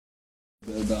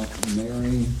about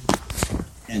Mary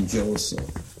and Joseph.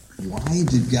 Why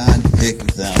did God pick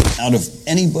them out of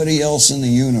anybody else in the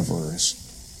universe?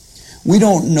 We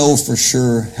don't know for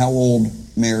sure how old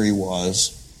Mary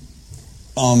was.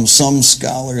 Some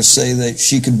scholars say that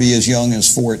she could be as young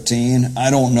as 14.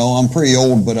 I don't know. I'm pretty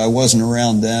old, but I wasn't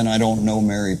around then. I don't know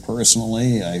Mary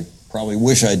personally. I probably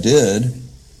wish I did.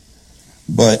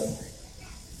 But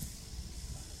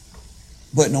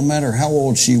no matter how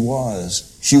old she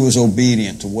was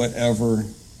obedient to whatever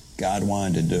God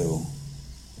wanted to do.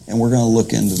 And we're going to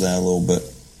look into that a little bit.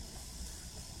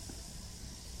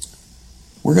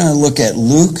 We're going to look at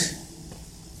Luke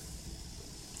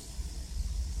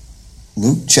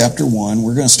chapter 1.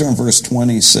 We're going to start in verse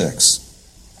 26.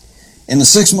 In the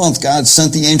 6th month, God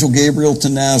sent the angel Gabriel to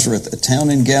Nazareth, a town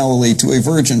in Galilee, to a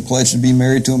virgin pledged to be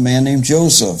married to a man named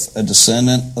Joseph, a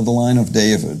descendant of the line of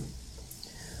David.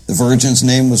 The virgin's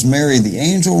name was Mary. The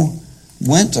angel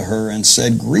went to her and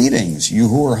said, "Greetings, you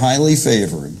who are highly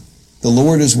favored. The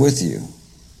Lord is with you."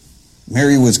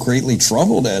 Mary was greatly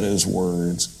troubled at his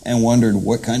words and wondered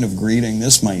what kind of greeting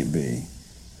this might be.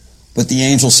 But the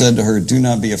angel said to her, "Do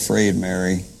not be afraid,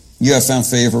 Mary. You have found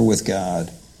favor with God."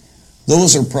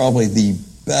 Those are probably the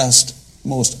best,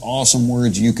 most awesome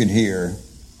words you could hear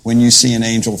when you see an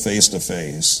angel face to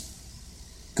face.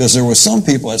 Because there were some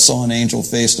people that saw an angel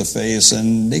face to face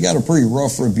and they got a pretty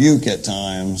rough rebuke at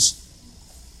times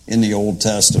in the Old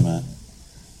Testament.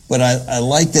 But I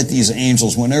like that these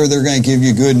angels, whenever they're going to give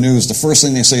you good news, the first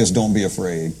thing they say is, "Don't be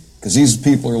afraid." Because these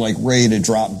people are like ready to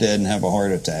drop dead and have a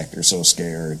heart attack. They're so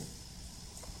scared.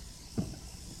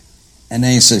 And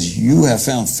then he says, "You have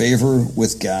found favor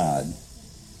with God."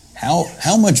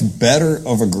 How much better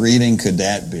of a greeting could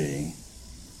that be?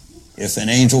 If an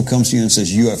angel comes to you and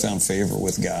says, "You have found favor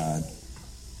with God."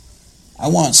 I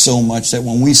want so much that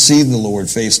when we see the Lord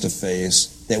face to face,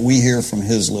 that we hear from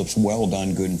his lips, "Well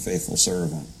done, good and faithful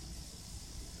servant."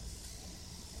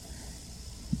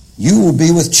 You will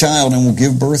be with child and will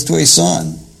give birth to a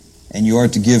son, and you are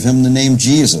to give him the name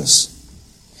Jesus.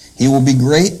 He will be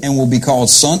great and will be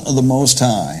called Son of the Most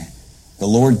High. The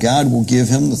Lord God will give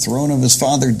him the throne of his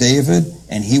father David,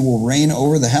 and he will reign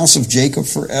over the house of Jacob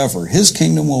forever. His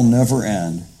kingdom will never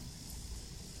end.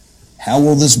 "How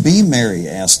will this be, Mary?"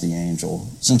 asked the angel,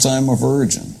 "since I am a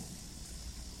virgin?"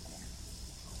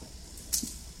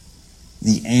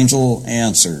 The angel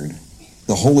answered,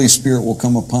 "The Holy Spirit will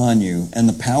come upon you, and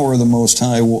the power of the Most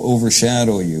High will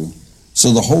overshadow you.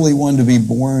 So the Holy One to be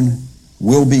born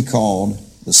will be called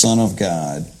the Son of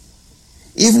God.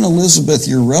 Even Elizabeth,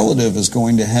 your relative, is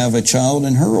going to have a child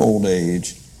in her old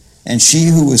age, and she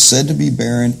who is said to be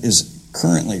barren is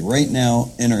currently, right now,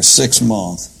 in her 6th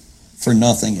month, for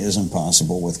nothing is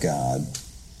impossible with God."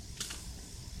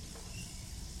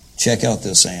 Check out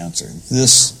this answer.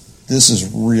 This is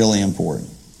really important.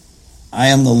 "I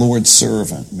am the Lord's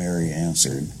servant," Mary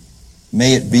answered.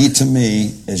 "May it be to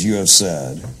me as you have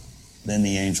said." Then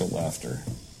the angel left her.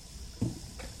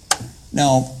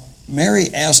 Now,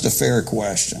 Mary asked a fair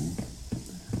question.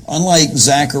 Unlike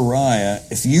Zechariah,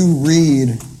 if you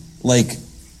read, like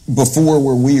before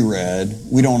where we read,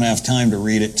 we don't have time to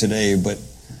read it today, but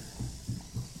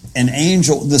an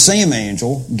angel, the same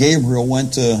angel, Gabriel,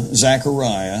 went to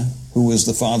Zechariah, who was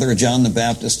the father of John the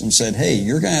Baptist, and said, "Hey,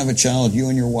 you're going to have a child, you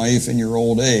and your wife, in your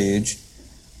old age."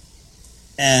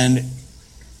 And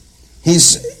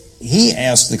he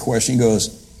asked the question, he goes,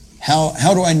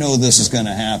 how do I know this is going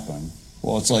to happen?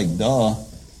 Well, it's like, duh.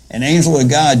 An angel of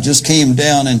God just came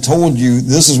down and told you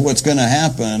this is what's going to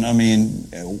happen. I mean,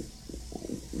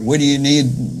 what do you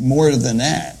need more than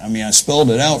that? I mean, I spelled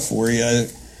it out for you.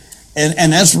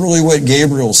 And that's really what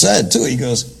Gabriel said, too. He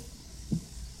goes,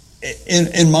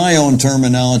 in my own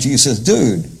terminology, he says,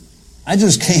 "Dude, I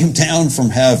just came down from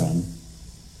heaven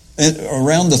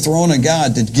around the throne of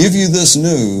God to give you this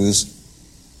news.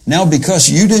 Now, because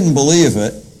you didn't believe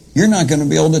it, you're not going to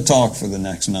be able to talk for the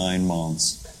next 9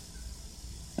 months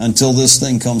until this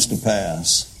thing comes to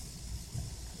pass."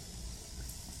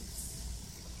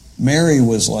 Mary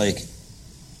was like,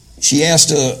 she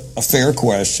asked a fair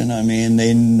question. I mean,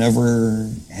 they never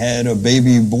had a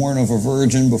baby born of a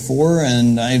virgin before,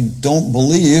 and I don't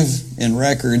believe in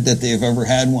record that they've ever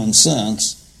had one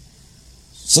since.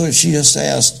 So she just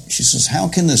asked, she says, "How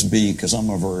can this be, because I'm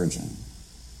a virgin?"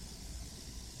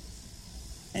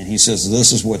 And he says,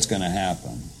 "This is what's going to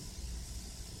happen."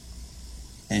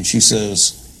 And she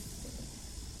says,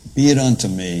 "Be it unto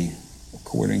me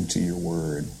according to your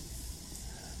word."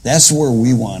 That's where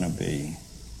we want to be.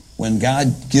 When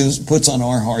God puts on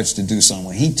our hearts to do something,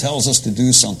 when he tells us to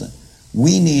do something,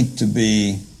 we need to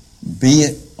be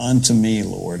it unto me,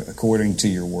 Lord, according to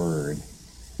your word.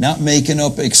 not making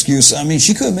up excuses. I mean,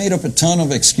 she could have made up a ton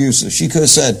of excuses. She could have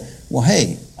said, well,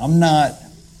 hey, I'm not,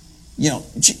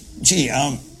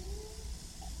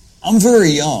 I'm very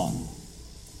young.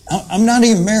 I'm not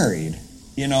even married.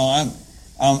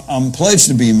 I'm pledged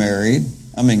to be married.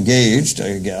 I'm engaged,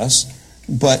 I guess.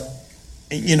 But,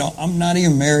 I'm not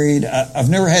even married. I've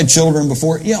never had children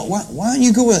before. Why don't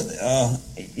you go with,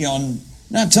 I'm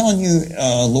not telling you,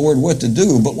 Lord, what to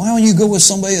do, but why don't you go with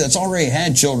somebody that's already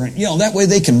had children? That way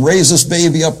they can raise this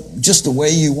baby up just the way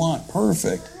you want.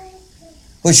 Perfect.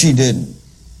 But she didn't.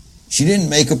 She didn't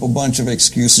make up a bunch of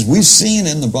excuses. We've seen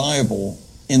in the Bible,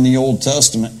 in the Old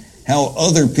Testament, how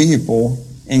other people,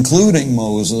 including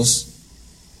Moses,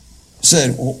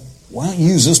 said, well, why don't you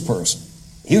use this person?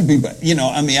 He would be,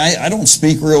 I don't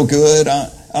speak real good.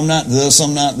 I'm not this,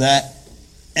 I'm not that.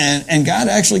 And God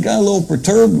actually got a little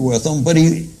perturbed with him, but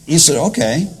he said,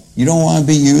 okay, you don't want to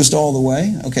be used all the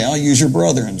way? Okay, I'll use your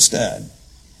brother instead.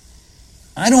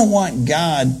 I don't want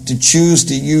God to choose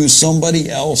to use somebody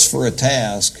else for a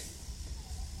task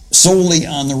solely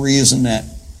on the reason that,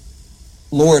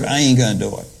 Lord, I ain't going to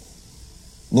do it.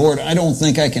 Lord, I don't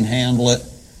think I can handle it.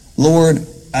 Lord,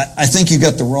 I think you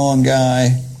got the wrong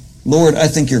guy. Lord, I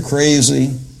think you're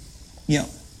crazy.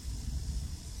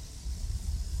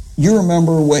 You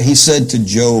remember what he said to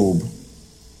Job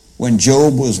when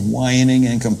Job was whining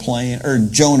and complaining, or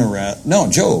Jonah.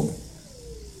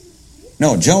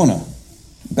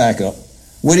 Back up.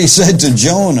 What he said to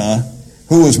Jonah,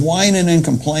 who was whining and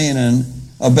complaining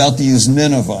about these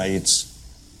Ninevites.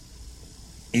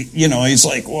 He's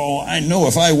like, well, I know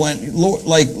if I went, Lord,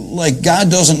 like God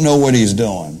doesn't know what he's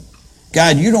doing.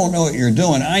 God, you don't know what you're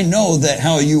doing. I know that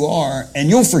how you are, and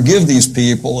you'll forgive these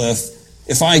people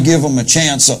if I give them a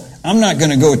chance. So I'm not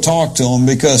going to go talk to them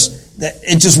because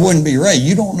it just wouldn't be right.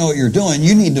 You don't know what you're doing.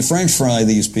 You need to French fry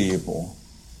these people.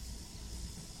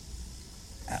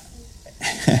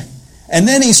 And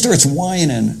then he starts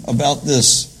whining about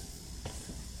this,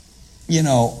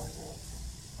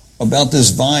 about this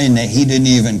vine that he didn't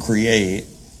even create.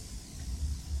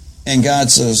 And God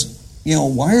says,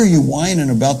 why are you whining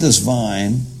about this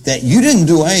vine that you didn't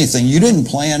do anything? You didn't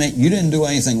plant it. You didn't do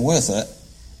anything with it.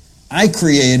 I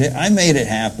created it. I made it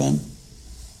happen.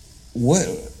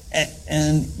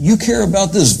 And you care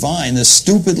about this vine, this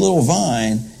stupid little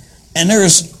vine. And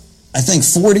there's, I think,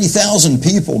 40,000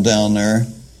 people down there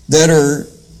that are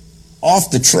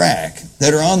off the track,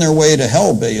 that are on their way to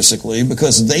hell, basically,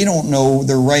 because they don't know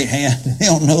their right hand, they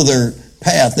don't know their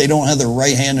path, they don't have their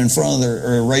right hand in front of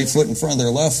their, or right foot in front of their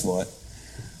left foot.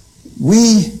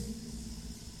 We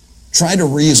try to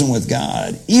reason with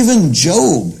God. Even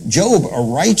Job, a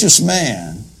righteous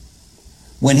man,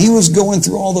 when he was going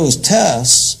through all those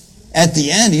tests, at the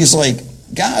end he's like,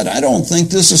 God, I don't think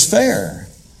this is fair.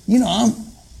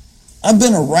 I've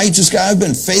been a righteous guy. I've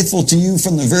been faithful to you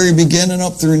from the very beginning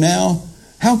up through now.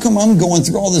 How come I'm going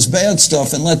through all this bad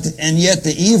stuff and yet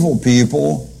the evil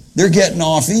people, they're getting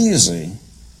off easy?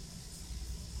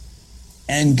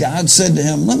 And God said to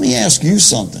him, let me ask you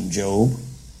something, Job.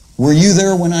 Were you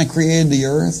there when I created the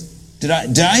earth? Did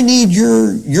I need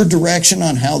your direction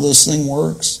on how this thing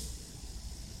works?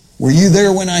 Were you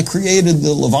there when I created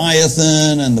the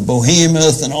Leviathan and the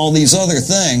Behemoth and all these other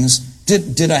things?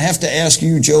 Did I have to ask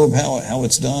you, Job, how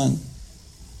it's done?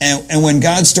 And when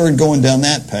God started going down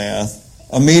that path,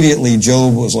 immediately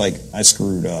Job was like, I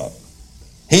screwed up.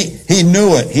 He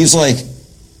knew it. He's like,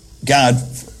 God,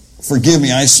 forgive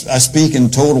me. I speak in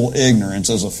total ignorance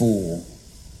as a fool.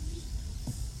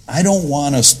 I don't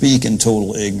want to speak in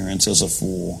total ignorance as a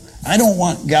fool. I don't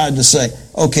want God to say,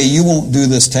 okay, you won't do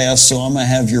this task, so I'm going to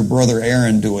have your brother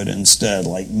Aaron do it instead,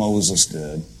 like Moses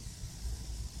did.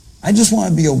 I just want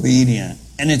to be obedient.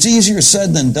 And it's easier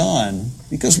said than done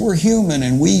because we're human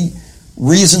and we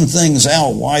reason things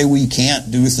out why we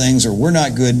can't do things, or we're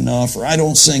not good enough, or I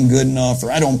don't sing good enough,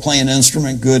 or I don't play an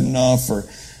instrument good enough, or,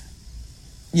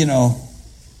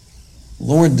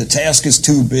 Lord, the task is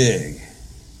too big.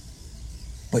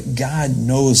 But God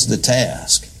knows the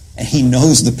task, and He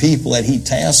knows the people that He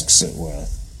tasks it with.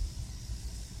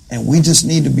 And we just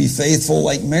need to be faithful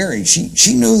like Mary.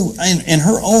 She knew in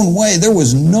her own way, there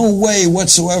was no way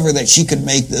whatsoever that she could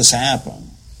make this happen.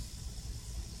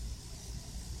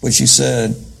 But she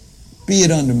said, be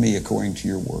it unto me according to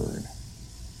your word.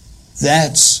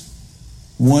 That's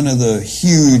one of the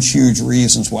huge, huge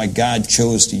reasons why God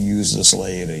chose to use this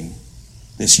lady,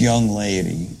 this young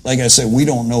lady. Like I said, we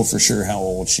don't know for sure how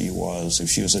old she was, if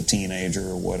she was a teenager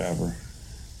or whatever.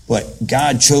 But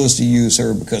God chose to use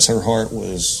her because her heart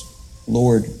was,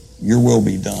 Lord, your will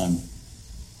be done.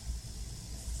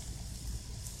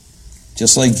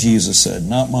 Just like Jesus said,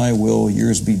 not my will,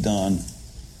 yours be done.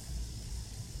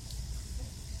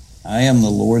 I am the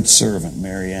Lord's servant,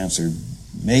 Mary answered.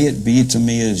 May it be to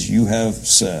me as you have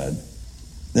said.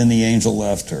 Then the angel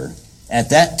left her. At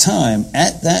that time,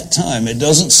 it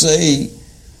doesn't say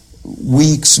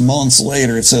weeks, months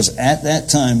later. It says, at that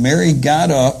time, Mary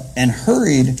got up and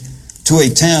hurried to a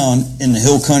town in the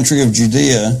hill country of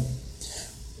Judea,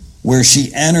 where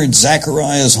she entered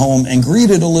Zechariah's home and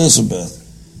greeted Elizabeth.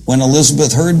 When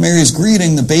Elizabeth heard Mary's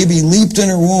greeting, the baby leaped in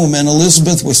her womb, and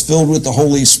Elizabeth was filled with the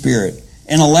Holy Spirit.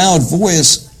 In a loud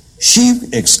voice,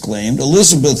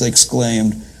 Elizabeth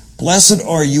exclaimed, Blessed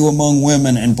are you among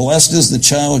women, and blessed is the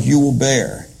child you will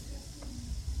bear.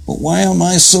 But why am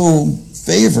I so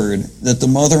favored that the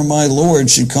mother of my Lord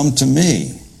should come to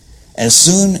me? As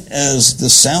soon as the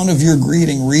sound of your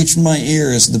greeting reached my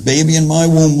ears, the baby in my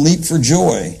womb leaped for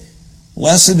joy.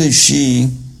 Blessed is she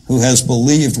who has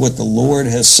believed what the Lord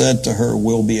has said to her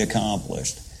will be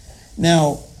accomplished.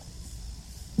 Now,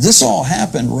 this all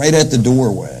happened right at the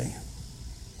doorway.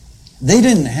 They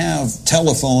didn't have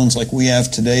telephones like we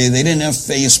have today. They didn't have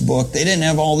Facebook. They didn't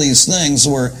have all these things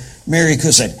where Mary could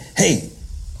have said, hey,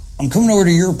 I'm coming over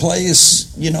to your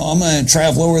place. I'm going to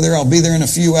travel over there. I'll be there in a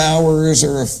few hours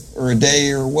or a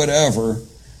day or whatever.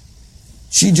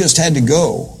 She just had to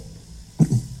go.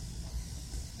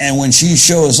 And when she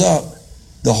shows up,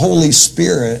 the Holy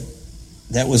Spirit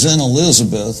that was in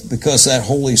Elizabeth, because that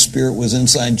Holy Spirit was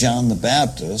inside John the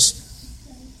Baptist,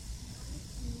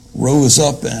 rose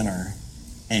up in her,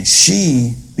 and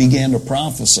she began to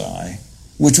prophesy,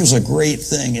 which was a great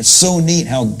thing. It's so neat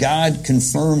how God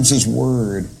confirms His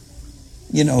Word.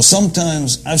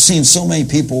 Sometimes I've seen so many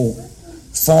people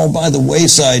fall by the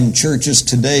wayside in churches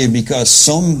today because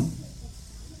some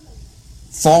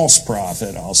false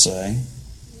prophet, I'll say,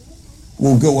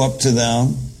 will go up to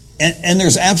them. And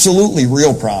there's absolutely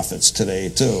real prophets today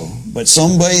too. But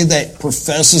somebody that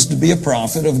professes to be a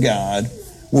prophet of God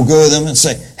will go to them and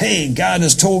say, hey, God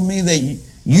has told me that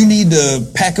you need to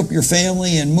pack up your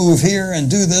family and move here and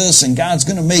do this, and God's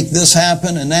going to make this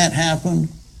happen and that happen.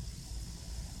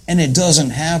 And it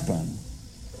doesn't happen.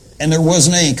 And there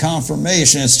wasn't any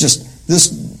confirmation. It's just this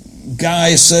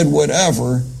guy said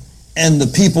whatever, and the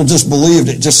people just believed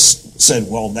it, just said,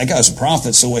 well, that guy's a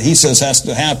prophet, so what he says has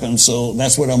to happen, so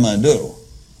that's what I'm going to do.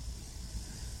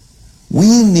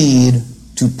 We need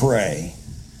to pray.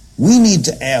 We need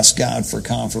to ask God for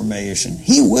confirmation.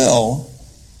 He will.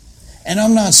 And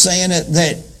I'm not saying it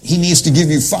that He needs to give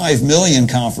you 5 million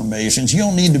confirmations. You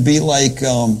don't need to be like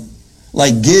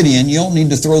Gideon. You don't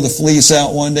need to throw the fleece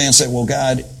out one day and say, well,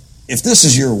 God, if this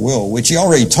is your will, which He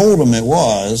already told him it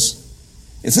was,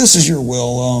 if this is your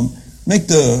will, make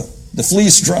the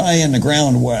fleece dry and the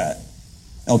ground wet.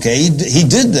 Okay, he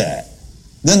did that.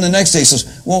 Then the next day he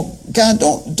says, well, God,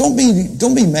 don't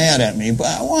be mad at me, but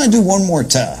I want to do one more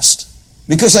test.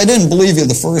 Because I didn't believe you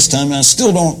the first time, and I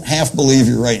still don't half believe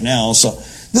you right now. So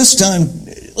this time,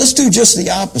 let's do just the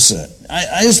opposite.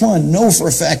 I just want to know for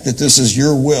a fact that this is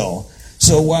your will.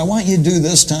 So what I want you to do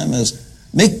this time is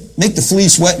make the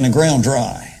fleece wet and the ground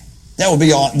dry. That will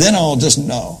be all. Then I'll just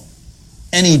know.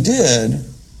 And he did.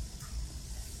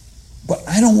 But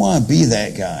I don't want to be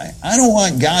that guy. I don't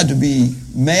want God to be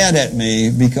mad at me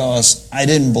because I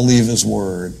didn't believe His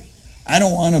Word. I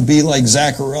don't want to be like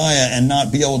Zechariah and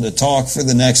not be able to talk for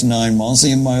the next 9 months,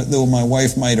 even though my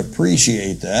wife might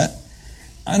appreciate that.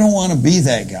 I don't want to be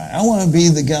that guy. I want to be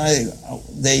the guy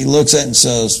that He looks at and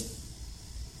says,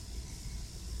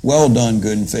 well done,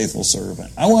 good and faithful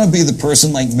servant. I want to be the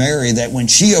person like Mary that when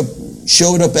she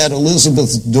showed up at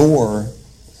Elizabeth's door,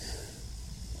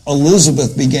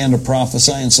 Elizabeth began to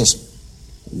prophesy and says,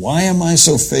 why am I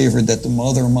so favored that the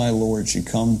mother of my Lord should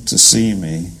come to see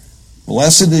me?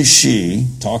 Blessed is she,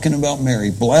 talking about Mary,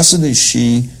 blessed is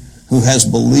she who has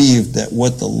believed that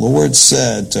what the Lord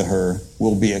said to her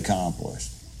will be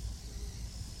accomplished.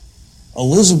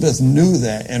 Elizabeth knew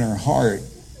that in her heart,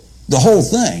 the whole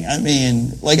thing. I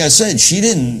mean, like I said,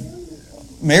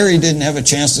 Mary didn't have a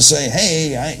chance to say,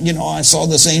 hey, I saw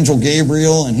this angel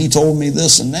Gabriel and he told me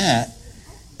this and that.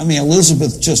 I mean,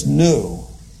 Elizabeth just knew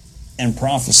and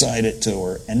prophesied it to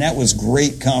her. And that was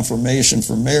great confirmation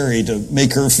for Mary to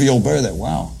make her feel better that,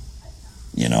 wow,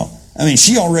 I mean,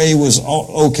 she already was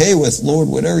okay with, Lord,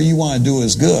 whatever you want to do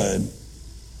is good.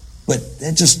 But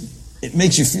it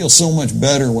makes you feel so much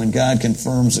better when God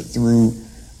confirms it through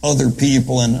other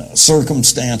people and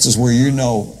circumstances where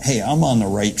hey, I'm on the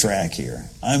right track here.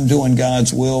 I'm doing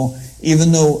God's will.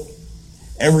 Even though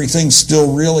everything's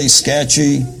still really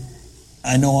sketchy,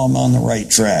 I know I'm on the right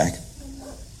track.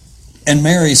 And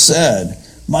Mary said,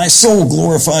 my soul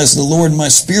glorifies the Lord, and my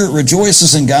spirit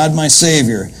rejoices in God my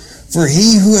Savior. For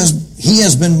he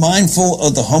has been mindful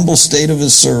of the humble state of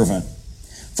His servant.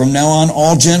 From now on,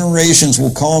 all generations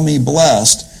will call me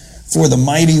blessed, for the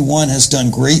Mighty One has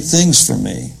done great things for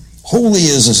me. Holy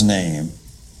is his name.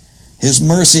 His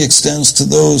mercy extends to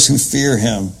those who fear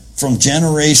him. From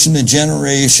generation to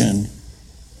generation,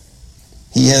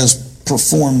 he has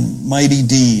performed mighty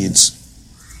deeds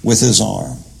with his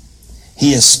arm.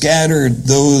 He has scattered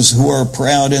those who are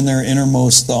proud in their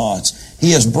innermost thoughts.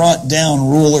 He has brought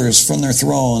down rulers from their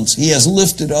thrones. He has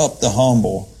lifted up the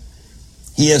humble.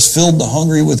 He has filled the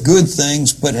hungry with good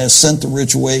things, but has sent the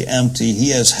rich away empty.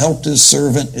 He has helped his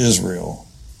servant Israel,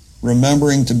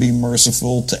 remembering to be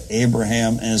merciful to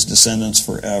Abraham and his descendants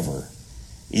forever,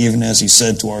 even as he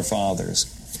said to our fathers.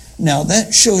 Now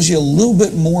that shows you a little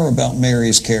bit more about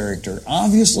Mary's character.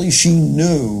 Obviously she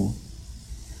knew,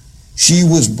 she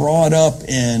was brought up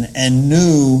in and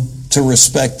knew to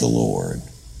respect the Lord.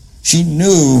 She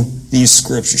knew these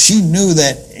scriptures. She knew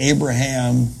that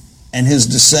Abraham and his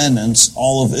descendants,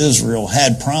 all of Israel,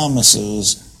 had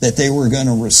promises that they were going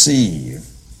to receive.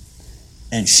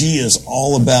 And she is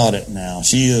all about it now.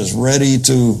 She is ready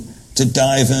to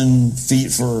dive in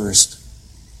feet first.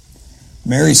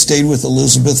 Mary stayed with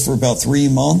Elizabeth for about 3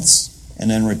 months and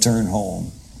then returned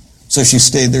home. So she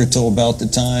stayed there till about the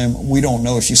time, we don't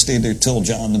know if she stayed there till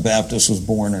John the Baptist was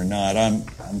born or not. I'm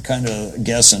kind of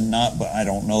guessing not, but I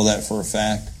don't know that for a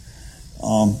fact.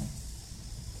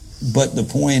 But the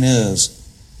point is,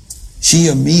 she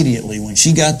immediately, when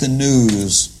she got the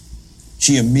news,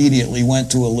 she immediately went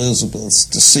to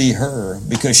Elizabeth to see her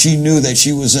because she knew that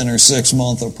she was in her 6th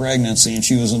month of pregnancy and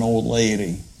she was an old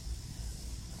lady.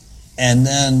 And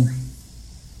then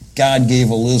God gave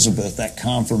Elizabeth that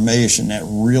confirmation that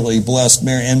really blessed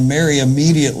Mary. And Mary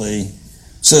immediately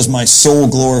says, my soul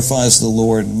glorifies the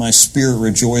Lord and my spirit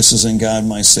rejoices in God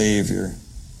my Savior.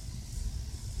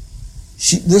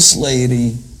 This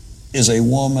lady is a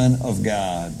woman of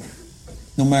God.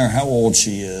 No matter how old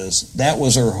she is, that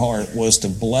was her heart, was to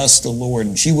bless the Lord.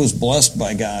 And she was blessed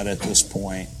by God at this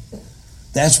point.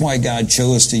 That's why God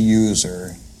chose to use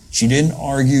her. She didn't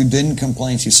argue, didn't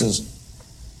complain. She says,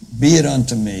 be it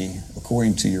unto me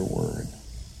according to your word.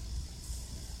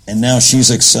 And now she's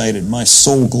excited. My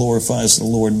soul glorifies the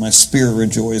Lord. My spirit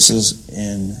rejoices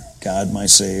in God my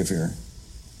Savior.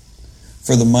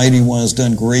 For the Mighty One has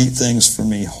done great things for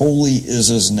me. Holy is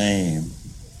his name.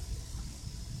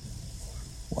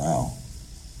 Wow.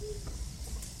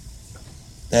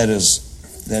 That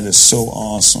is so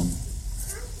awesome.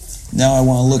 Now I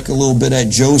want to look a little bit at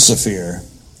Joseph here.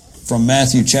 From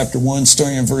Matthew chapter 1,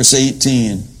 starting in verse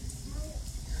 18.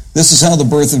 This is how the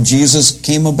birth of Jesus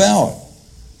came about.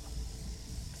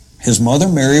 His mother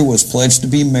Mary was pledged to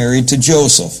be married to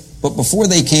Joseph. But before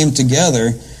they came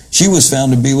together, she was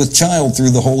found to be with child through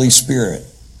the Holy Spirit.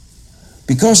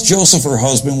 Because Joseph, her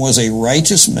husband, was a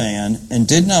righteous man and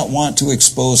did not want to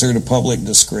expose her to public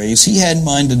disgrace, he had in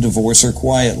mind to divorce her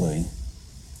quietly.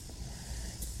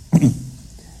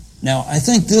 Now, I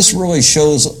think this really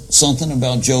shows something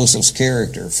about Joseph's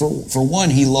character. For one,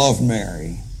 he loved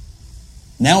Mary.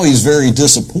 Now he's very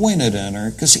disappointed in her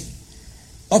because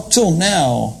up till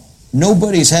now,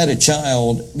 nobody's had a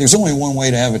child. There's only one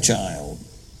way to have a child.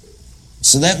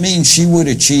 So that means she would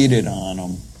have cheated on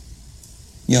him.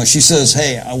 You know, she says,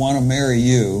 hey, I want to marry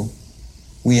you.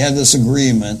 We had this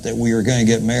agreement that we were going to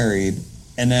get married.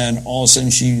 And then all of a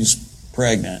sudden she's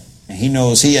pregnant. And he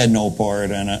knows he had no part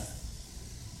in it.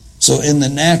 So in the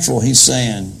natural, he's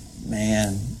saying,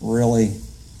 man, really?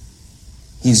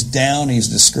 He's down, he's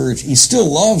discouraged. He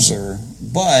still loves her,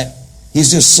 but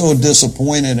he's just so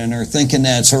disappointed in her, thinking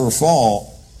that's her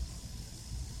fault.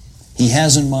 He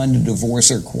has in mind to divorce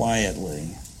her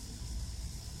quietly.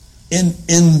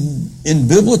 In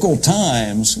biblical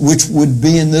times, which would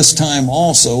be in this time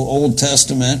also, Old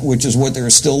Testament, which is what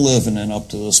they're still living in up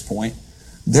to this point,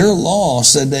 their law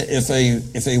said that if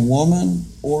a woman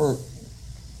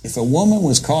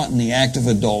was caught in the act of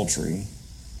adultery,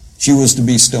 she was to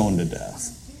be stoned to death.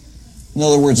 In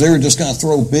other words, they were just going to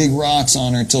throw big rocks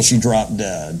on her until she dropped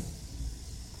dead,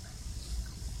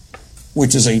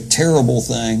 which is a terrible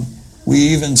thing. We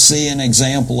even see an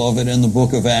example of it in the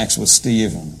book of Acts with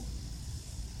Stephen.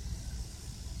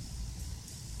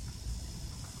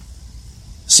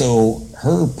 So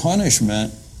her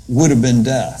punishment would have been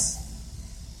death.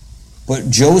 But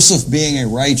Joseph, being a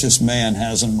righteous man,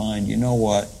 has in mind, you know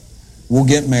what? We'll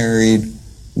get married.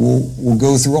 We'll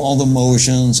go through all the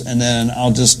motions, and then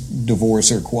I'll just divorce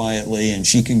her quietly, and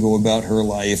she can go about her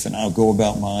life, and I'll go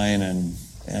about mine, and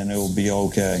it'll be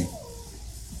okay.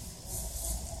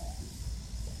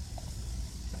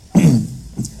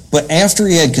 But after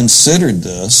he had considered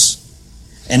this,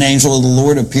 an angel of the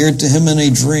Lord appeared to him in a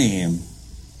dream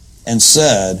and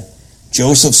said,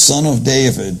 Joseph, son of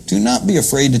David, do not be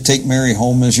afraid to take Mary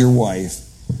home as your wife,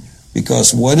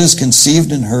 because what is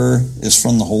conceived in her is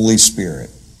from the Holy Spirit.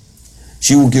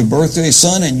 She will give birth to a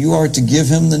son, and you are to give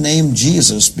him the name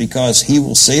Jesus, because he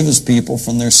will save his people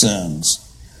from their sins.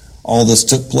 All this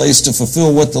took place to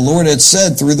fulfill what the Lord had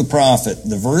said through the prophet.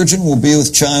 The virgin will be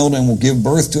with child and will give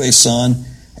birth to a son,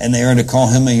 and they are to call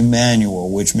him Emmanuel,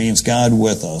 which means God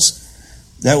with us.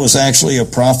 That was actually a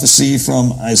prophecy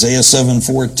from Isaiah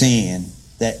 7:14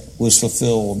 that was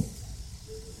fulfilled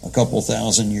a couple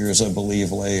thousand years, I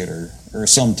believe, later, or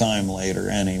sometime later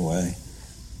anyway.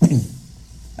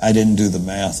 I didn't do the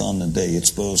math on the dates,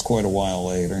 but it was quite a while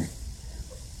later.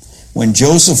 When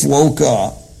Joseph woke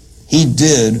up, he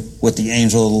did what the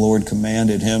angel of the Lord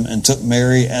commanded him and took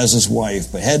Mary as his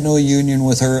wife, but had no union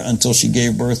with her until she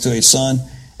gave birth to a son,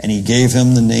 and he gave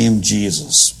him the name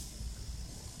Jesus.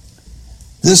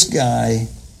 This guy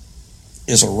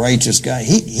is a righteous guy.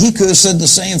 He could have said the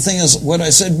same thing as what I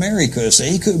said Mary could have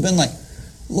said. He could have been like,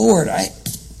 Lord,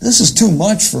 this is too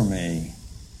much for me.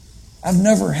 I've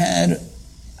never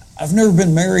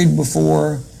been married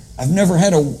before. I've never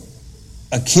had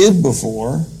a kid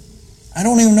before. I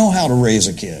don't even know how to raise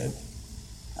a kid.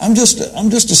 I'm just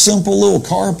a simple little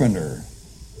carpenter.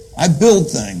 I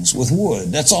build things with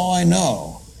wood. That's all I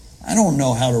know. I don't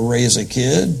know how to raise a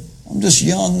kid. I'm just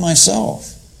young myself.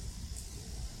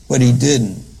 But he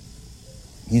didn't.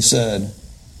 He said,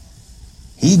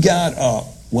 he got up.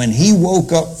 When he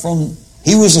woke up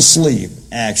he was asleep,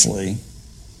 actually.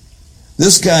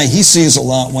 This guy, he sees a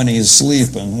lot when he's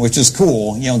sleeping, which is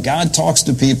cool. You know, God talks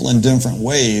to people in different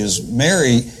ways.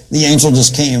 Mary, the angel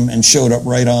just came and showed up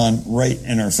right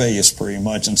in her face pretty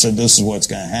much and said, this is what's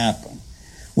going to happen.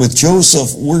 With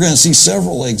Joseph, we're going to see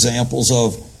several examples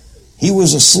of he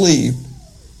was asleep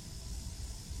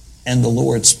and the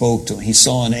Lord spoke to him. He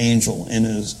saw an angel in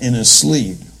his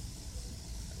sleep.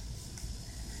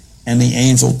 And the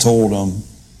angel told him,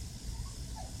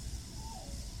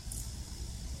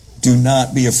 do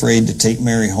not be afraid to take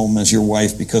Mary home as your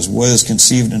wife, because what is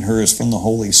conceived in her is from the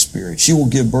Holy Spirit. She will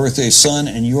give birth to a son,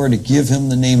 and you are to give him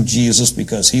the name Jesus,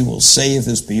 because he will save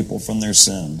his people from their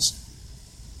sins.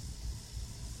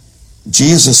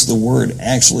 Jesus, the word,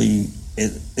 actually,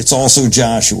 it's also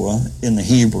Joshua in the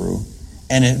Hebrew,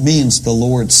 and it means the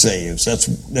Lord saves.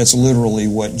 That's literally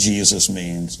what Jesus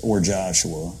means, or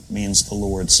Joshua means the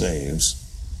Lord saves.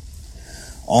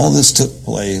 All this took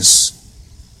place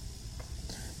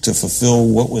to fulfill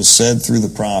what was said through the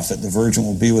prophet. The virgin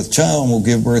will be with child and will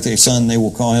give birth to a son. They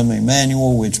will call him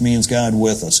Emmanuel, which means God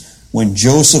with us. When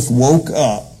Joseph woke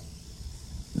up,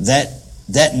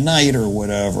 that night or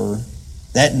whatever,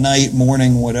 that night,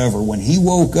 morning, whatever, when he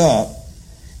woke up,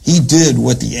 he did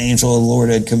what the angel of the Lord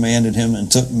had commanded him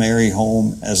and took Mary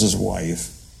home as his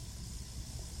wife.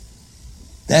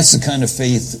 That's the kind of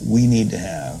faith we need to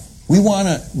have. We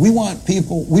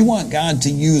want God to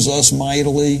use us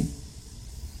mightily.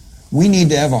 We need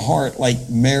to have a heart like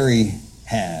Mary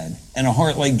had and a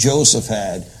heart like Joseph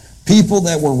had. People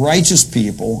that were righteous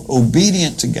people,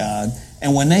 obedient to God,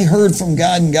 and when they heard from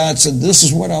God and God said, this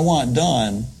is what I want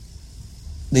done,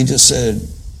 they just said,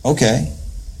 okay.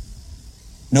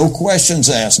 No questions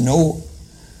asked, no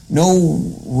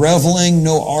reveling,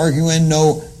 no arguing,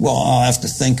 well, I'll have to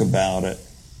think about it.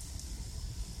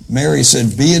 Mary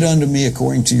said, be it unto me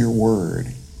according to your word.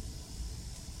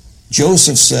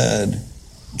 Joseph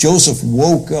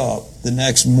woke up the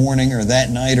next morning or that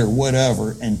night or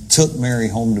whatever and took Mary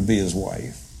home to be his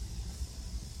wife.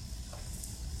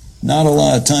 Not a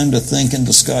lot of time to think and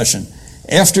discussion.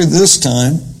 After this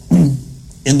time,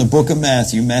 in the book of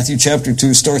Matthew chapter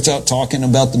 2 starts out talking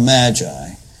about the Magi.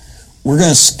 We're going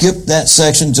to skip that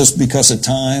section just because of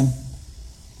time.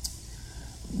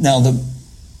 Now, the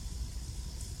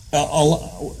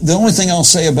only thing I'll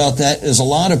say about that is a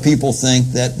lot of people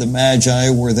think that the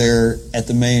Magi were there at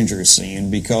the manger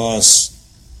scene because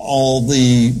a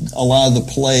lot of the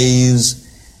plays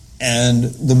and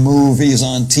the movies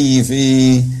on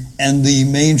TV and the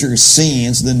manger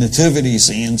scenes, the nativity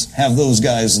scenes, have those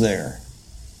guys there.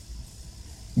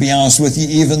 Be honest with you,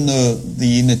 even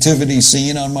the nativity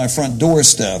scene on my front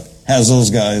doorstep has those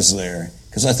guys there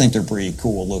because I think they're pretty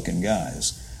cool looking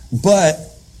guys. But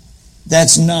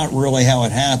that's not really how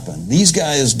it happened. These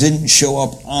guys didn't show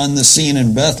up on the scene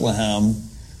in Bethlehem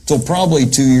till probably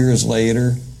 2 years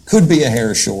later. Could be a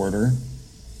hair shorter.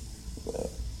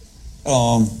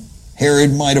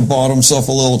 Herod might have bought himself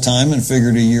a little time and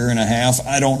figured 1.5 years.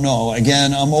 I don't know.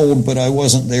 Again, I'm old, but I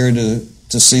wasn't there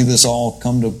to see this all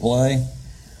come to play.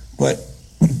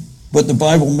 But the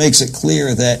Bible makes it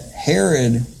clear that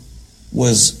Herod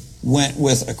was went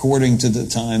with according to the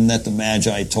time that the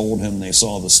Magi told him they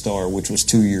saw the star, which was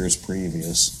 2 years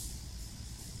previous.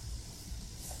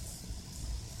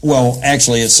 Well,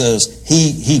 actually it says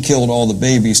he killed all the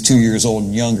babies 2 years old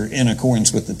and younger in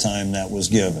accordance with the time that was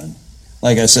given.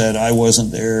 Like I said, I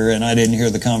wasn't there and I didn't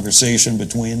hear the conversation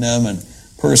between them, and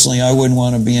personally I wouldn't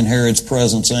want to be in Herod's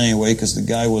presence anyway because the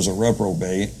guy was a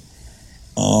reprobate.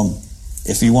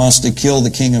 If he wants to kill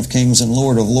the King of Kings and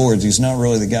Lord of Lords, he's not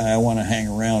really the guy I want to hang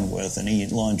around with and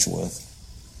eat lunch with.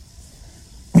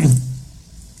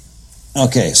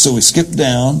 Okay, so we skip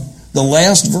down. The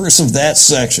last verse of that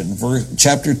section,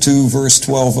 chapter 2, verse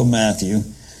 12 of Matthew.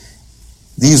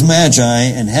 These Magi,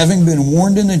 and having been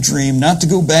warned in a dream not to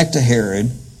go back to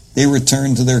Herod, they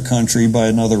returned to their country by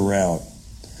another route.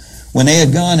 When they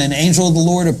had gone, an angel of the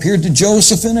Lord appeared to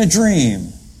Joseph in a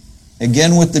dream.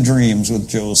 Again with the dreams with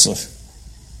Joseph.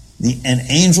 An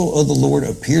angel of the Lord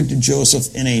appeared to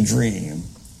Joseph in a dream.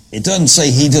 It doesn't say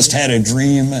he just had a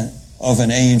dream of an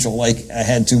angel, like I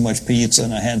had too much pizza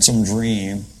and I had some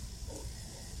dream.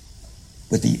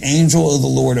 But the angel of the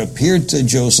Lord appeared to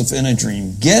Joseph in a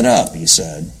dream. Get up, he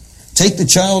said. Take the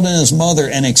child and his mother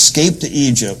and escape to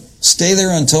Egypt. Stay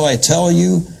there until I tell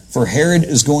you, for Herod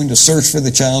is going to search for the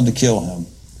child to kill him.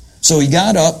 So he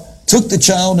got up, took the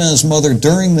child and his mother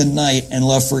during the night and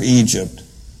left for Egypt,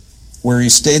 where he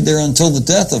stayed there until the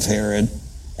death of Herod.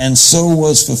 And so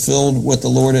was fulfilled what the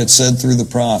Lord had said through the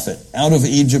prophet. Out of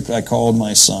Egypt I called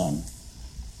my son.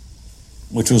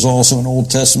 Which was also an Old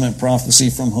Testament prophecy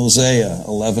from Hosea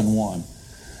 11:1.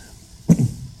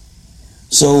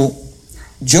 So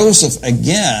Joseph,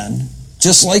 again,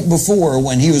 just like before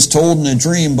when he was told in a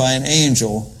dream by an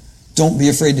angel, don't be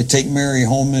afraid to take Mary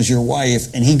home as your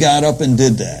wife, and he got up and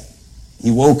did that. He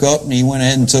woke up and he went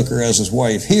ahead and took her as his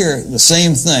wife. Here, the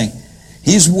same thing.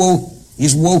 He's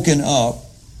woken up.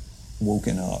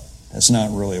 Woken up. That's not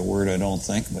really a word, I don't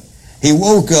think, but he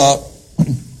woke up.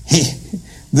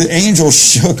 The angel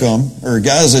shook him, or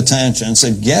got his attention, and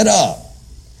said, get up,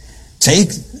 take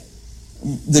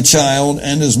the child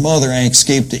and his mother and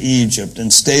escape to Egypt,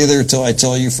 and stay there till I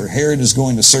tell you, for Herod is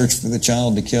going to search for the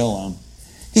child to kill him.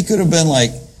 He could have been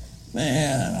like,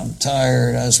 man, I'm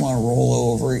tired, I just want to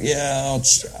roll over. Yeah,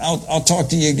 I'll talk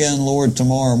to you again, Lord,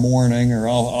 tomorrow morning, or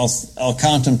I'll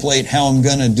contemplate how I'm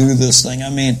going to do this thing. I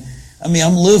mean,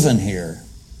 I'm living here.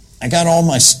 I got all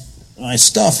my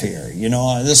stuff here,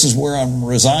 this is where I'm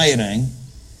residing,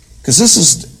 because this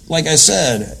is, like I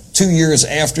said, 2 years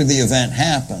after the event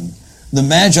happened. The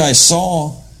Magi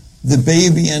saw the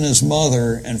baby and his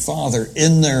mother and father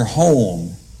in their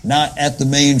home, not at the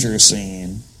manger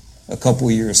scene a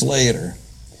couple years later.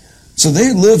 So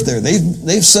they lived there.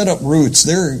 They've set up roots.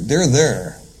 They're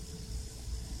there.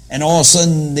 And all of a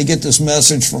sudden they get this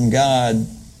message from God,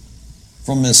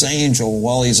 from this angel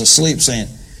while he's asleep, saying,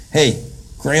 hey,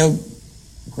 grab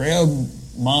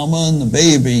mama and the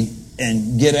baby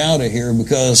and get out of here,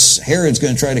 because Herod's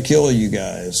going to try to kill you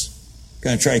guys.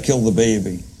 Going to try to kill the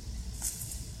baby.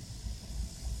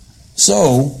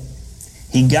 So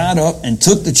he got up and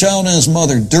took the child and his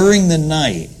mother during the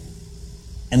night,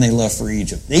 and they left for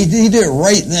Egypt. He did it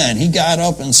right then. He got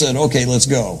up and said, okay, let's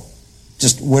go.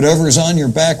 Just whatever's on your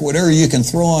back, whatever you can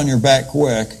throw on your back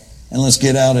quick, and let's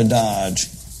get out of Dodge.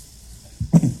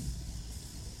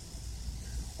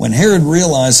 When Herod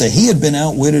realized that he had been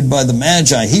outwitted by the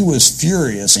Magi, he was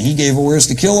furious, and he gave orders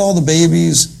to kill all the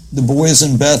babies, the boys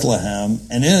in Bethlehem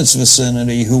and in its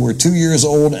vicinity who were 2 years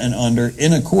old and under,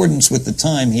 in accordance with the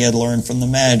time he had learned from the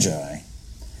Magi.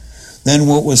 Then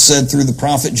what was said through the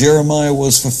prophet Jeremiah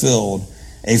was fulfilled.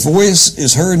 A voice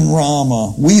is heard in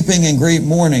Ramah, weeping in great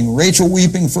mourning, Rachel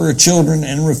weeping for her children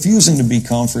and refusing to be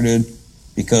comforted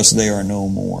because they are no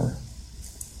more.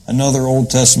 Another Old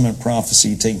Testament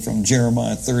prophecy taken from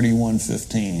Jeremiah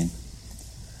 31:15.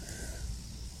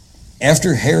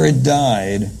 After Herod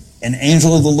died, an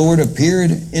angel of the Lord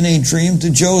appeared in a dream to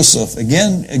Joseph.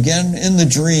 Again in the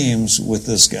dreams with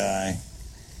this guy.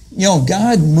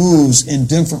 God moves in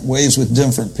different ways with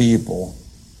different people.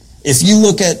 If you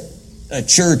look at a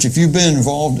church, if you've been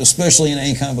involved, especially in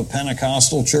any kind of a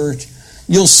Pentecostal church,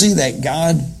 you'll see that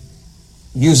God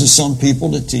uses some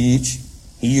people to teach.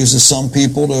 He uses some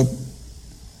people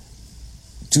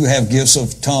to have gifts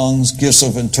of tongues, gifts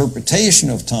of interpretation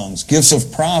of tongues, gifts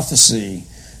of prophecy,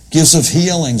 gifts of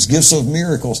healings, gifts of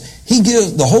miracles.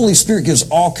 The Holy Spirit gives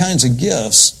all kinds of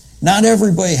gifts. Not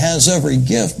everybody has every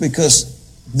gift, because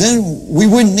then we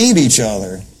wouldn't need each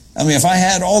other. If I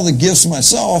had all the gifts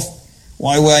myself,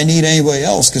 why would I need anybody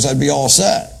else? Because I'd be all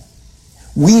set.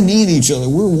 We need each other.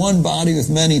 We're one body with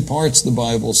many parts, the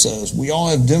Bible says. We all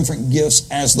have different gifts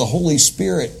as the Holy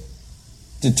Spirit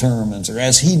determines, or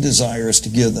as he desires to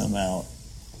give them out.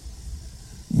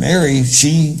 Mary,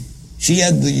 she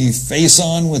had the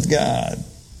face-on with God,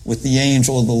 with the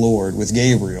angel of the Lord, with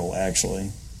Gabriel,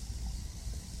 actually.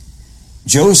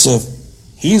 Joseph,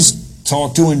 he's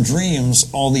talked to in dreams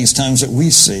all these times that we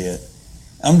see it.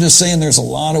 I'm just saying there's a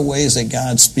lot of ways that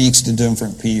God speaks to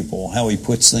different people, how he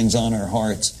puts things on our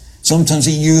hearts. Sometimes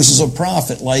he uses a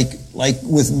prophet, like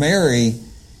with Mary,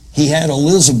 he had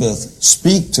Elizabeth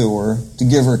speak to her to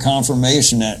give her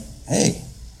confirmation that, hey,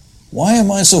 why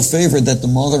am I so favored that the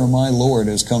mother of my Lord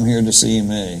has come here to see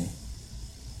me?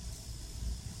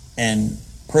 And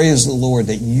praise the Lord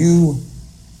that you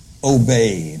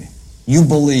obeyed. You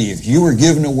believed. You were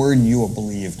given a word and you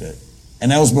believed it.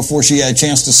 And that was before she had a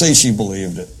chance to say she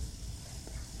believed it.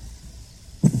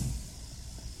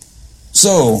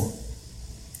 So,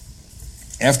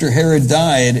 after Herod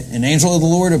died, an angel of the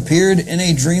Lord appeared in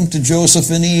a dream to Joseph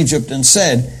in Egypt and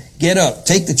said, "Get up,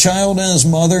 take the child and his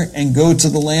mother, and go to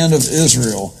the land of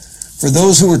Israel. For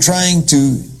those who are trying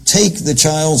to take the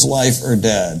child's life are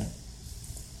dead."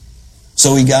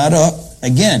 So he got up.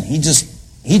 Again, he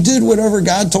did whatever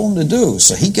God told him to do.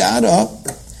 So he got up,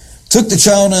 took the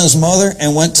child and his mother,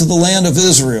 and went to the land of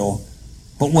Israel.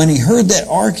 But when he heard that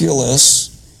Archelaus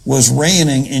was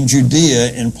reigning in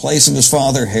Judea in place of his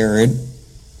father Herod,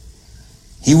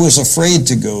 he was afraid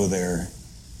to go there.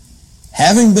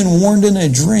 Having been warned in a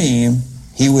dream,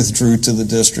 he withdrew to the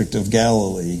district of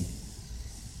Galilee.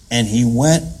 And he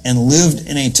went and lived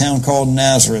in a town called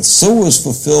Nazareth. So was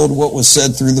fulfilled what was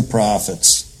said through the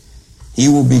prophets. He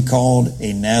will be called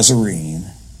a Nazarene.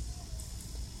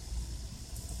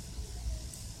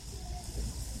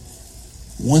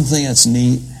 One thing that's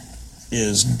neat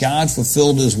is God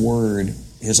fulfilled his word,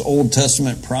 his Old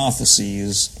Testament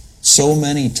prophecies, so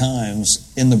many times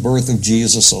in the birth of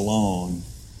Jesus alone.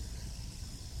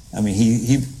 I mean,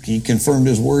 he confirmed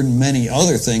his word in many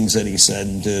other things that he said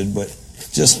and did, but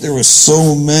just there was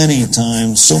so many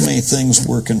times, so many things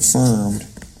were confirmed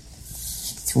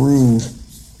through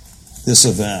this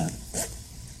event.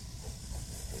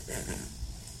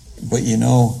 But you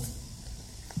know,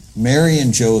 Mary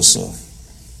and Joseph,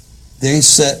 they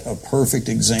set a perfect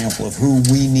example of who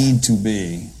we need to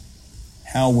be,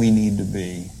 how we need to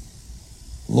be.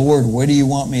 Lord, what do you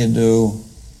want me to do?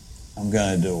 I'm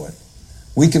going to do it.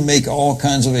 We can make all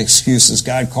kinds of excuses.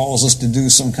 God calls us to do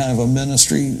some kind of a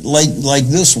ministry like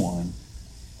this one.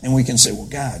 And we can say, well,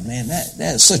 God, man, that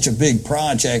is such a big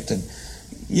project. And,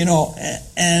 you know,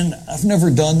 and I've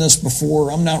never done this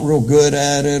before. I'm not real good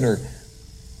at it. Or,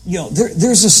 you know,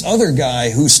 there's this other guy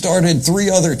who started 3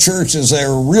 other churches that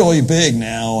are really big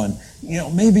now. And, you know,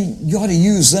 maybe you ought to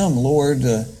use them, Lord,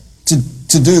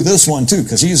 to do this one too,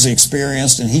 because he's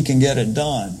experienced and he can get it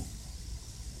done.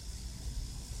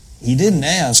 He didn't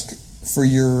ask for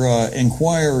your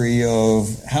inquiry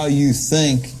of how you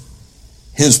think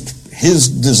his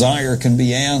desire can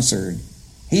be answered.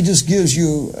 He just gives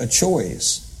you a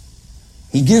choice.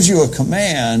 He gives you a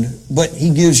command, but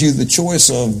he gives you the choice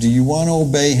of, do you want to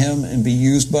obey him and be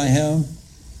used by him?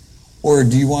 Or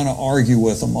do you want to argue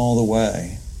with him all the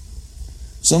way?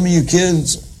 Some of you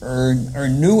kids are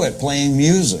new at playing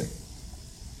music.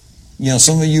 You know,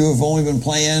 some of you have only been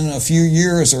playing a few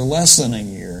years or less than a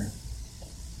year.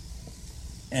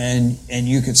 And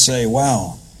you could say,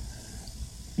 wow,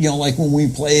 you know, like when we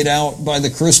played out by the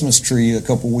Christmas tree a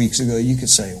couple weeks ago, you could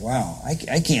say, wow,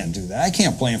 I can't do that. I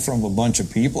can't play in front of a bunch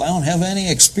of people. I don't have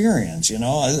any experience, you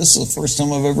know. This is the first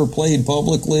time I've ever played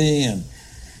publicly, and,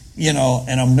 you know,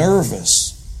 and I'm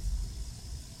nervous.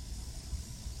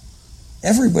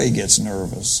 Everybody gets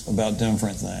nervous about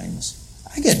different things.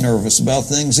 I get nervous about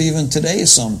things even today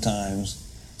sometimes.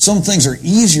 Some things are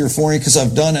easier for me because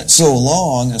I've done it so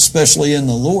long, especially in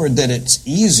the Lord, that it's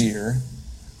easier.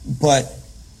 But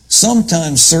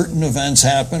sometimes certain events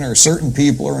happen or certain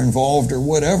people are involved or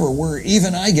whatever, where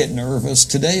even I get nervous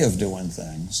today of doing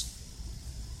things.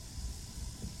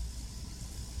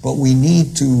 But we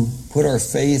need to put our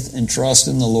faith and trust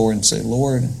in the Lord and say,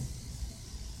 Lord,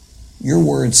 your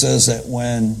word says that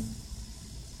when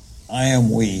I am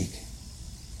weak,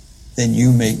 then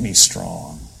you make me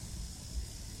strong.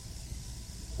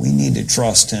 We need to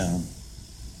trust him.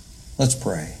 Let's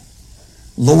pray.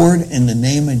 Lord, in the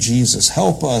name of Jesus,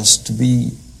 help us to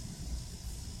be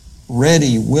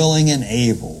ready, willing, and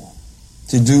able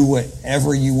to do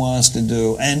whatever you want us to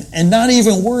do. And not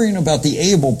even worrying about the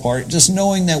able part, just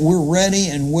knowing that we're ready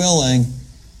and willing,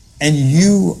 and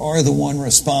you are the one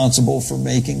responsible for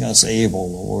making us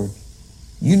able, Lord.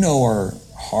 You know our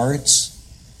hearts.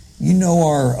 You know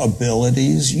our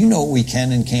abilities. You know what we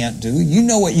can and can't do. You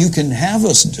know what you can have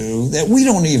us do that we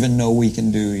don't even know we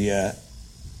can do yet.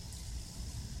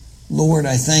 Lord,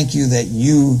 I thank you that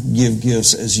you give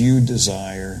gifts as you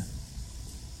desire.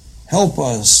 Help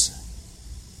us,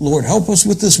 Lord, help us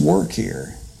with this work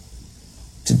here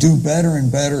to do better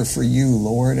and better for you,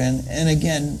 Lord. And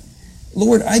again,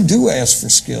 Lord, I do ask for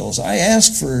skills. I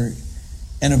ask for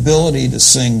an ability to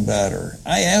sing better.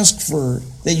 I ask for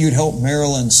that you'd help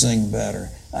Marilyn sing better.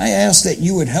 I ask that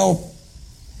you would help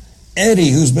Eddie,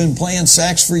 who's been playing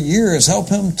sax for years, help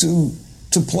him to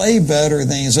play better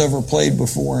than he's ever played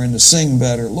before and to sing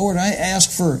better. Lord, I ask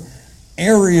for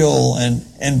Ariel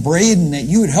and Braden that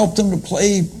you would help them to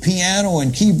play piano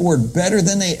and keyboard better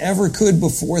than they ever could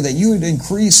before, that you would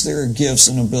increase their gifts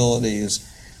and abilities.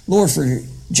 Lord, for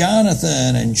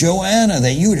Jonathan and Joanna,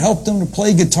 that you would help them to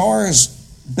play guitars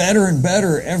better and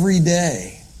better every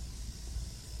day.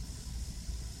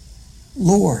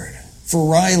 Lord, for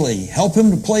Riley, help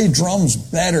him to play drums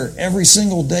better every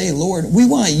single day. Lord, we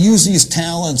want to use these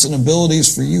talents and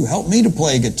abilities for you. Help me to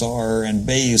play guitar and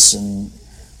bass and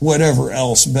whatever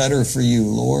else better for you,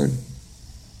 Lord.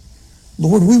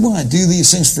 Lord, we want to do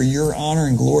these things for your honor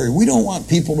and glory. We don't want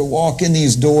people to walk in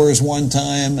these doors one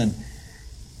time and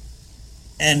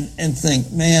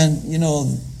think, man, you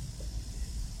know,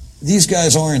 these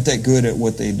guys aren't that good at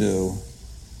what they do.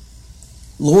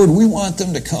 Lord, we want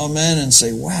them to come in and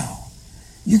say, wow,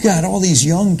 you got all these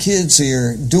young kids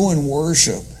here doing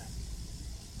worship.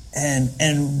 And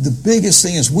the biggest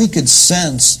thing is we could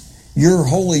sense your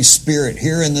Holy Spirit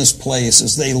here in this place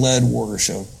as they led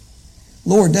worship.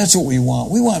 Lord, that's what we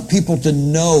want. We want people to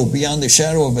know beyond the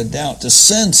shadow of a doubt, to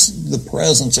sense the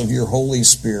presence of your Holy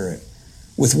Spirit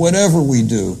with whatever we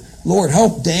do. Lord,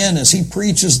 help Dan as he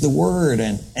preaches the word,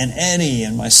 and Eddie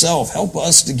and myself. Help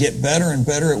us to get better and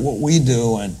better at what we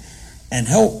do, and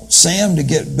help Sam to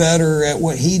get better at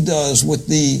what he does with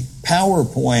the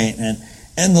PowerPoint,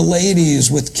 and the ladies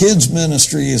with kids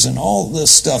ministries and all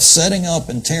this stuff, setting up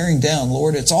and tearing down.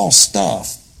 Lord, it's all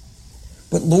stuff.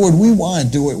 But Lord, we want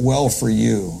to do it well for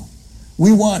you.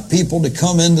 We want people to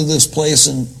come into this place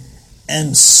and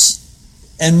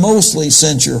mostly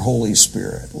sense your Holy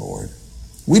Spirit, Lord.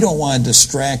 We don't want to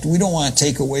distract. We don't want to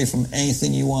take away from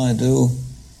anything you want to do.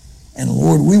 And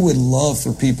Lord, we would love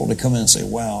for people to come in and say,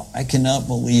 wow, I cannot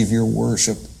believe your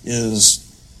worship is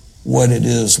what it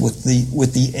is with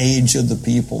the age of the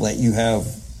people that you have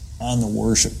on the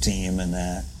worship team and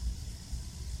that.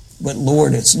 But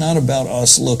Lord, it's not about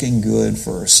us looking good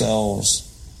for ourselves.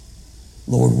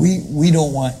 Lord, we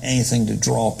don't want anything to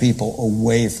draw people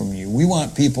away from you. We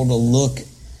want people to look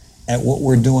at what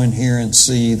we're doing here and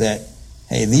see that,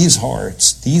 hey, these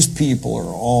hearts, these people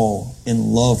are all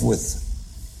in love with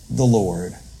the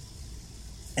Lord.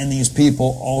 And these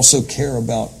people also care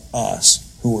about us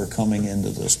who are coming into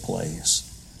this place.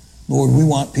 Lord, we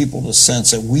want people to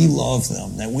sense that we love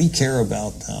them, that we care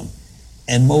about them,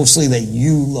 and mostly that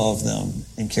you love them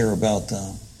and care about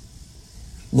them.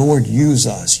 Lord, use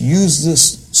us. Use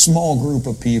this small group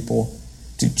of people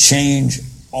to change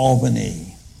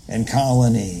Albany and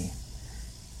Colony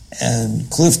and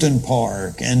Clifton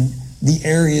Park and the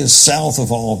areas south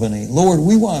of Albany. Lord,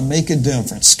 we want to make a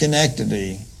difference.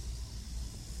 Schenectady.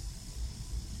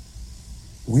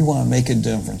 We want to make a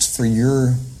difference for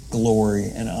your glory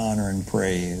and honor and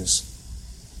praise.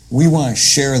 We want to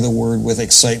share the word with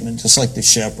excitement, just like the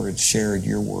shepherds shared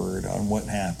your word on what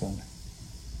happened.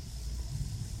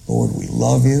 Lord, we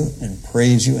love you and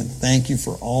praise you and thank you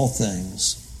for all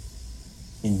things.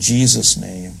 In Jesus'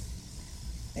 name,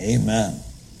 amen.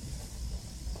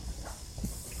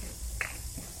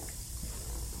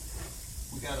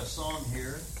 We got a song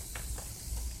here.